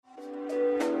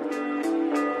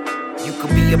You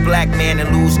could be a black man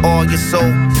and lose all your soul.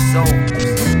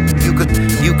 You could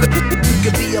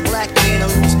be a black man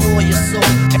and lose all your soul.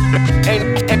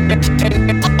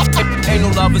 Ain't no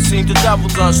lover seen the devil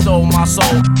done stole my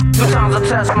soul. Sometimes I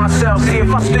test myself, see if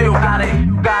I still got it.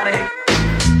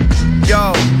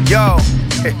 Yo,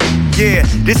 yeah,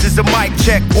 this is a mic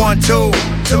check, 1, 2,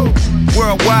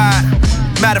 worldwide.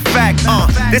 Matter of fact,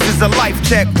 this is a life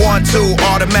check, 1, 2.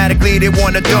 Automatically they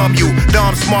wanna dumb you.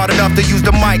 Dumb smart enough to use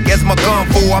the mic as my gun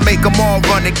fool. I make them all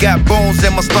run, it got bones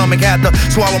in my stomach. Had to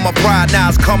swallow my pride, now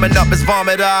it's coming up as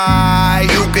vomit.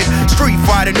 You can street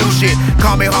fighter new shit.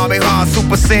 Kamehameha,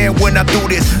 Super Saiyan when I do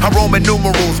this. I'm Roman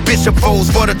numerals, bishop foes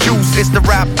for the juice. It's the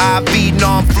rap IV,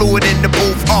 non-fluid in the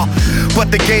booth, But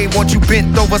the game wants you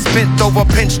bent over, spent over,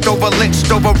 pinched over,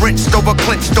 lynched over, rinsed over,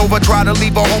 clinched over. Try to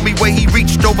leave a homie where he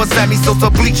reached over. Sammy Sosa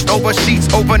bleached over, sheets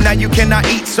over. Now you cannot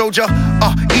eat, soldier.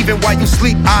 Even while you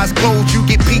sleep, eyes closed, you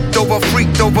get peeked over,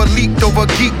 freaked over, leaked over,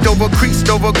 geeked over, creased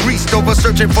over, greased over,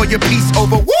 searching for your peace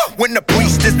over. Woo! When the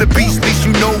priest is the beast, least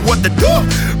you know what to do.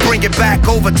 Bring it back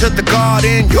over to the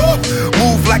garden.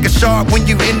 Move like a shark when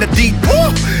you in the deep.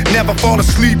 Never fall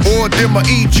asleep or dim or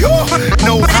eat.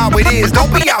 Know how it is.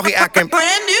 Don't be out here acting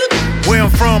brand new. Where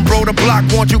I'm from, bro, the block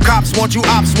want you, cops want you,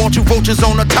 ops want you, vultures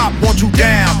on the top want you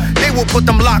down. They will put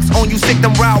them locks on you, stick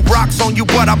them round rocks on you,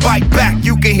 but I bite back.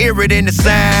 You can hear it in the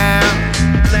sound.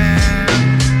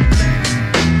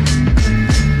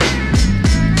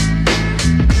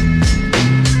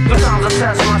 Sometimes I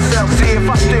test myself, see if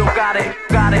I still got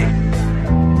it.